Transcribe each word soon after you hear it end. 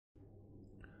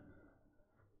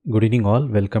Good evening all,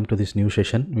 welcome to this new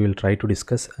session. We will try to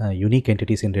discuss unique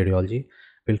entities in radiology.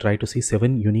 We'll try to see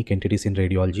 7 unique entities in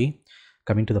radiology.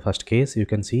 Coming to the first case, you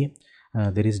can see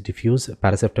there is diffuse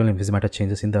paraseptal emphysematous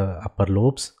changes in the upper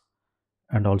lobes,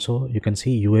 and also you can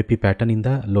see UAP pattern in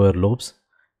the lower lobes,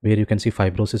 where you can see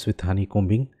fibrosis with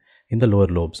honeycombing in the lower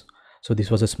lobes. So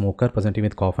this was a smoker presenting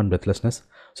with cough and breathlessness.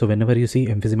 So whenever you see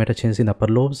emphysematous changes in upper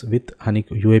lobes with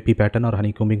UAP pattern or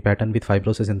honeycombing pattern with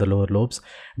fibrosis in the lower lobes,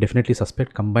 definitely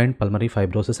suspect combined pulmonary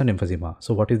fibrosis and emphysema.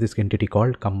 So what is this entity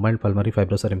called? Combined pulmonary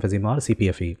fibrosis or emphysema, or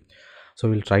CPFE. So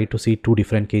we'll try to see two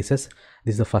different cases.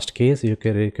 This is the first case. You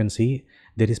can see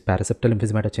there is paraseptal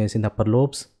emphysematous changes in the upper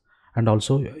lobes and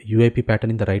also UAP pattern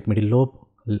in the right middle lobe,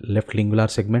 left lingular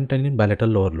segment, and in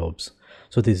bilateral lower lobes.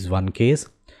 So this is one case.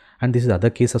 And this is the other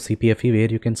case of CPFE,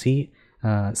 where you can see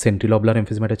centrilobular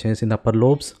emphysematous changes in the upper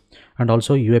lobes and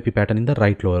also UAP pattern in the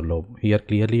right lower lobe. Here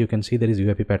clearly you can see there is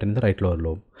UAP pattern in the right lower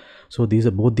lobe. So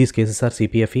both these cases are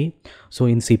CPFE. So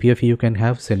in CPFE you can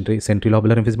have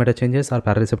centrilobular emphysematous changes or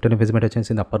paraseptal emphysematous changes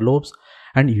in the upper lobes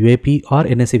and UAP or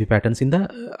NSCP patterns in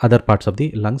the other parts of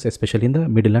the lungs, especially in the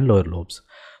middle and lower lobes.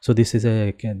 So these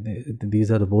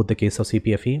are both the case of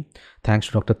CPFE. Thanks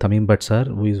to Dr. Tamim Bhatt sir,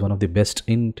 who is one of the best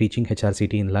in teaching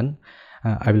HRCT in lung.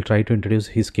 I will try to introduce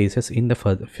his cases in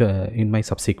my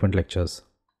subsequent lectures.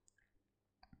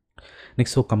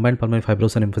 Next, so combined pulmonary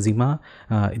fibrosis and emphysema.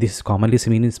 This is commonly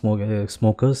seen in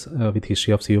smokers with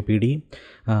history of COPD.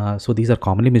 So these are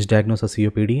commonly misdiagnosed as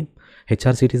COPD.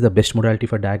 HRCT is the best modality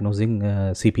for diagnosing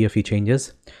CPFE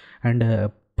changes,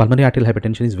 and pulmonary arterial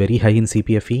hypertension is very high in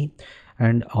CPFE.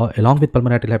 And along with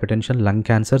pulmonary arterial hypertension, lung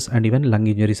cancers and even lung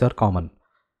injuries are common.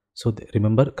 So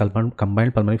remember,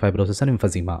 combined pulmonary fibrosis and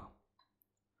emphysema.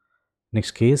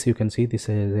 Next case, you can see this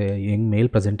is a young male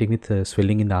presenting with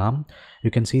swelling in the arm. You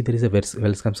can see there is a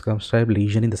well circumscribed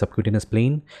lesion in the subcutaneous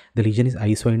plane. The lesion is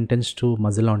iso-intense to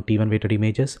muscle on T1 weighted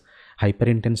images,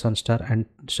 hyper-intense on star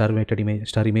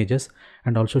images,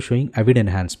 and also showing avid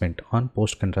enhancement on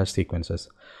post-contrast sequences.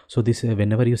 So this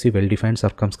whenever you see well-defined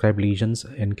circumscribed lesions,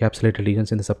 encapsulated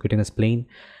lesions in the subcutaneous plane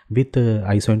with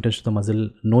iso-intense to the muscle,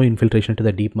 no infiltration to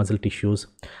the deep muscle tissues,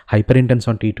 hyper-intense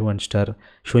on T2 and star,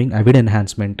 showing avid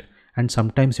enhancement, and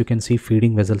sometimes you can see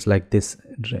feeding vessels like this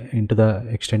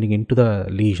extending into the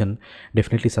lesion,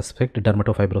 definitely suspect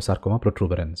Dermatofibrosarcoma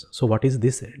protuberans. So what is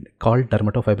this called?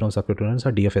 Dermatofibrosarcoma protuberans,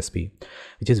 or DFSP,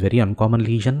 which is very uncommon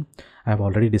lesion. I have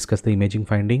already discussed the imaging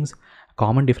findings.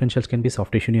 Common differentials can be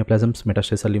soft tissue neoplasms,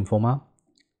 metastatic lymphoma.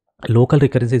 Local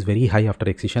recurrence is very high after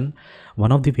excision.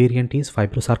 One of the variant is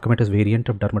fibrosarcomatous variant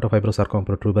of Dermatofibrosarcoma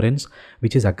protuberans,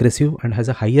 which is aggressive and has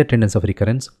a higher tendency of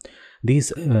recurrence.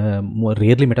 These more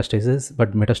rarely metastases, but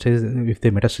if they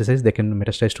metastasize, they can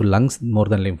metastasize to lungs more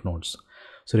than lymph nodes.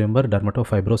 So remember,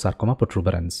 Dermatofibrosarcoma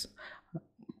protuberans.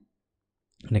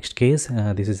 Next case,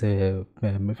 this is a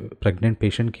pregnant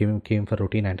patient came for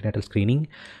routine antenatal screening.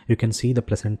 You can see the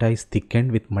placenta is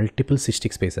thickened with multiple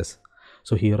cystic spaces.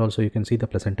 So here also you can see the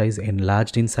placenta is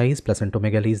enlarged in size,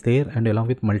 placentomegaly is there, and along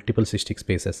with multiple cystic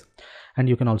spaces, and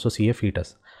you can also see a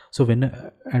fetus. So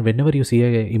whenever you see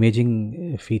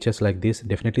imaging features like this,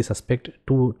 definitely suspect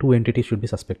two entities should be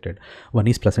suspected. One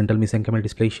is placental mesenchymal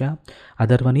dysplasia,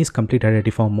 other one is complete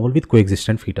identiform mole with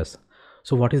coexistent fetus.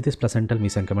 So what is this placental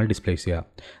mesenchymal dysplasia?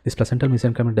 This placental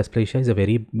mesenchymal dysplasia is a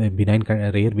very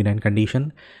rare benign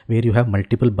condition where you have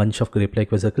multiple bunch of grape-like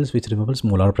vesicles which resembles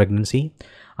molar pregnancy.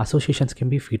 Associations can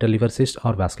be fetal liver cyst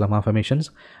or vascular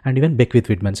malformations, and even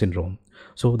Beckwith-Widman syndrome.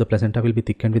 So the placenta will be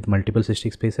thickened with multiple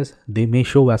cystic spaces. They may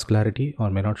show vascularity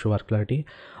or may not show vascularity.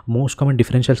 Most common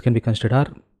differentials can be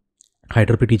considered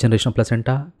hydropic degeneration of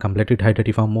placenta, completely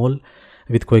hydatiform mole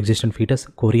with coexistent fetus,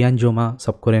 chorioangioma,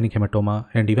 subchorionic hematoma,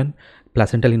 and even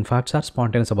placental infarcts or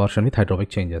spontaneous abortion with hydropic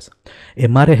changes.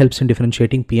 MRA helps in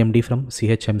differentiating PMD from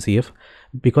CHMCF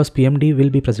because PMD will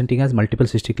be presenting as multiple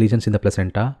cystic lesions in the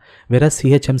placenta, whereas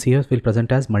CHMCF will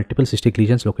present as multiple cystic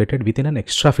lesions located within an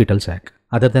extra fetal sac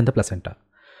other than the placenta.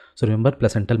 So remember,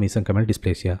 placental mesenchymal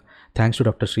dysplasia. Thanks to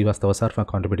Dr. Srivastava sir for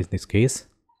contributing this case.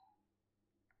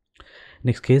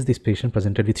 Next case, this patient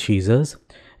presented with seizures.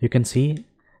 You can see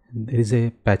there is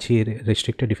a patchy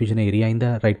restricted diffusion area in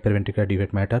the right periventricular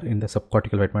deviate matter in the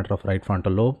subcortical white matter of right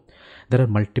frontal lobe. There are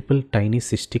multiple tiny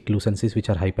cystic lucencies which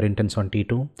are hyperintense on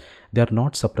T2. They are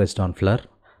not suppressed on flare.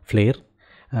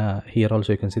 Here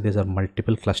also you can see there are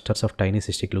multiple clusters of tiny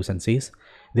cystic lucencies.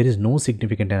 There is no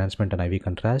significant enhancement on IV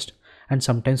contrast, and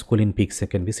sometimes choline peaks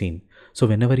can be seen. So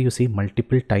whenever you see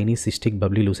multiple tiny cystic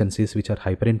bubbly lucencies which are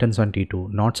hyperintense on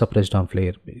T2, not suppressed on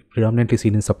flare, predominantly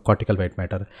seen in subcortical white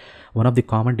matter, one of the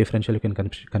common differential you can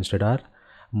consider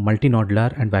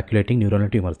multinodular and vacuolating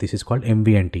neuronal tumors. This is called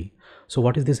MVNT. So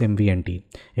what is this MVNT?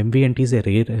 MVNT is a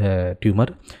rare tumor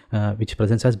which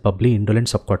presents as bubbly indolent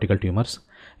subcortical tumors.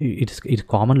 Its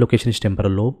common location is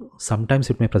temporal lobe. Sometimes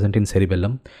it may present in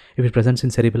cerebellum. If it presents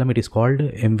in cerebellum, it is called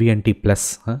MVNT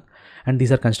plus. And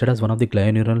these are considered as one of the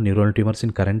glioneural neuronal tumors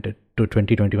in current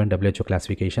 2021 WHO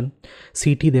classification.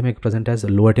 CT, they may present as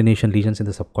low attenuation lesions in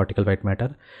the subcortical white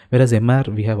matter, whereas MR,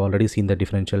 we have already seen the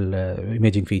differential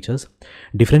imaging features.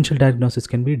 Differential diagnosis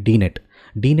can be DNET.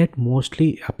 DNET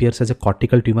mostly appears as a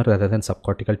cortical tumor rather than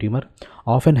subcortical tumor,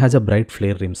 often has a bright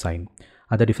flare rim sign.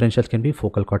 Other differentials can be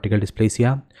focal cortical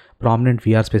dysplasia, prominent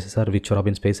VR spaces are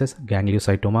Rich-Robin spaces,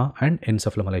 gangliocytoma, and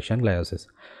encephalomalacia and gliosis.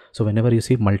 So whenever you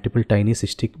see multiple tiny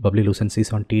cystic bubbly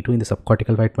lucencies on T2 in the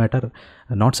subcortical white matter,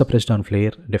 not suppressed on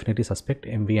flare, definitely suspect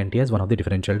MVNT as one of the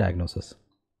differential diagnoses.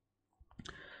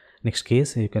 Next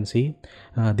case, you can see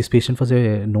this patient was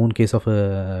a known case of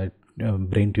a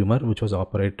brain tumor which was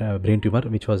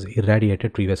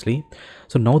irradiated previously.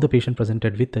 So now the patient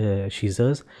presented with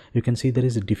seizures. You can see there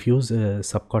is a diffuse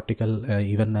subcortical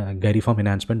even gyriform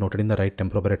enhancement noted in the right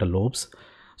temporoparietal lobes.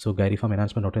 So gyriform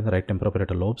enhancement noted in the right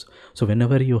temporoparietal lobes. So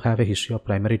whenever you have a history of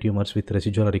primary tumors with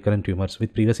residual or recurrent tumors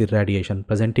with previous irradiation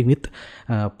presenting with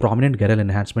prominent gyral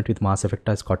enhancement with mass effect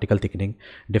as cortical thickening,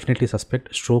 definitely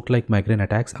suspect stroke-like migraine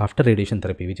attacks after radiation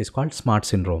therapy, which is called SMART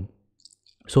syndrome.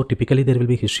 So typically there will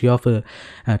be history of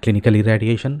clinical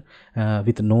irradiation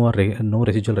with no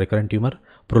residual recurrent tumor,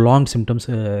 prolonged symptoms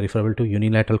referable to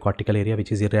unilateral cortical area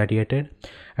which is irradiated,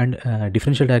 and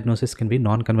differential diagnosis can be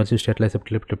non-convulsive stateless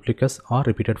epilepticus or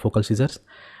repeated focal seizures,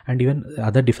 and even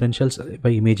other differentials by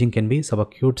imaging can be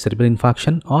subacute cerebral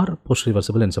infarction or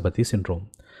post-reversible encephalopathy syndrome.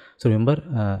 So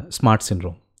remember SMART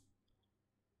syndrome.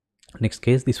 Next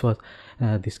case,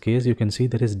 this case you can see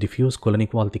there is diffuse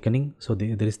colonic wall thickening. So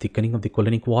there is thickening of the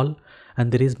colonic wall,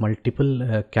 and there is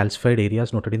multiple calcified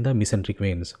areas noted in the mesenteric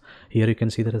veins. Here you can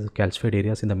see there is calcified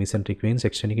areas in the mesenteric veins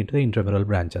extending into the intramural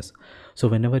branches. So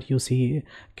whenever you see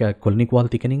colonic wall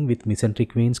thickening with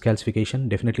mesenteric veins calcification,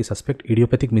 definitely suspect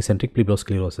idiopathic mesenteric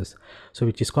Phlebosclerosis, so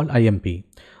which is called IMP.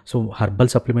 So herbal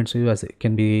supplements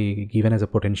can be given as a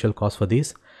potential cause for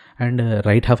this, and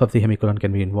right half of the hemicolon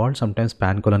can be involved, sometimes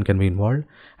pancolon can be involved,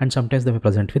 and sometimes they may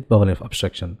present with bowel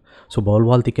obstruction. So bowel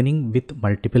wall thickening with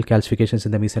multiple calcifications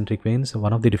in the mesenteric veins,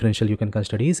 one of the differential you can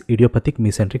consider is idiopathic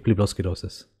mesenteric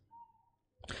Phlebosclerosis.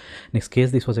 Next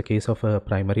case, this was a case of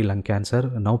primary lung cancer,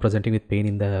 now presenting with pain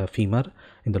in the femur,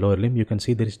 in the lower limb. You can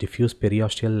see there is diffuse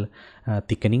periosteal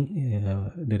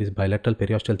thickening. There is bilateral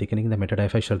periosteal thickening in the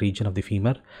metadiaphyseal region of the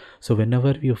femur. So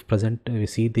whenever you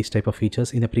see these type of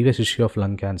features in the previous issue of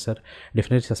lung cancer,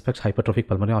 definitely suspects hypertrophic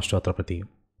pulmonary osteoarthropathy.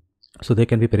 So there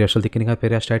can be periosteal thickening or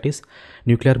periostitis.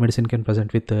 Nuclear medicine can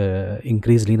present with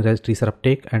increased linear tracer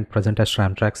uptake and present as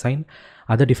Schramm tract sign.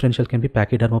 Other differential can be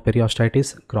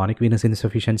pachydermoperiostitis, chronic venous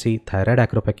insufficiency, thyroid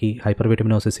acropathy,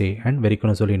 hypervitaminosis A, and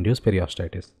voriconazole-induced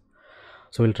periostitis.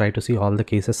 So we'll try to see all the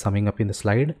cases summing up in the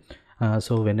slide.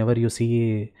 So whenever you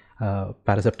see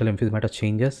paraseptal emphysemata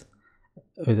changes,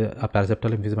 or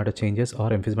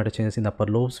emphysemata changes in the upper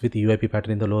lobes with UIP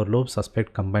pattern in the lower lobes,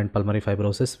 suspect combined pulmonary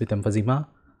fibrosis with emphysema.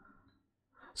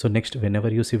 So next, whenever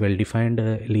you see well-defined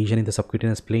lesion in the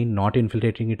subcutaneous plane not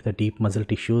infiltrating into the deep muscle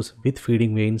tissues with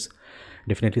feeding veins,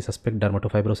 definitely suspect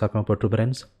Dermatofibrosarcoma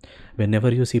protuberans. Whenever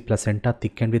you see placenta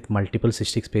thickened with multiple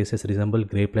cystic spaces resemble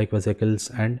grape-like vesicles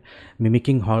and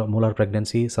mimicking molar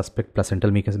pregnancy, suspect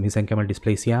placental mesenchymal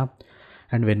dysplasia.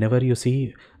 And whenever you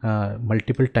see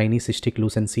multiple tiny cystic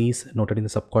lucencies noted in the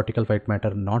subcortical white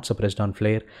matter not suppressed on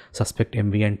flare, suspect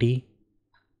MVNT.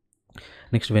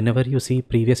 Next, whenever you see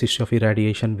previous history of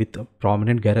irradiation with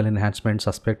prominent gyral enhancement,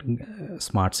 suspect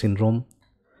SMART syndrome.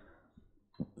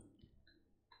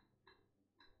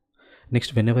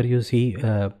 Next, whenever you see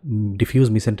diffuse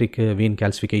mesenteric vein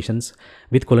calcifications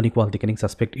with colonic wall thickening,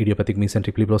 suspect idiopathic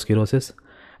mesenteric Phlebosclerosis.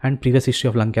 And previous history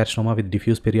of lung carcinoma with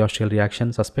diffuse periosteal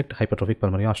reaction, suspect hypertrophic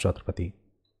pulmonary osteoarthropathy.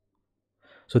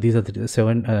 So these are the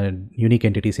 7 unique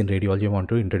entities in radiology I want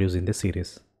to introduce in this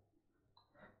series.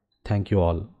 Thank you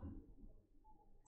all.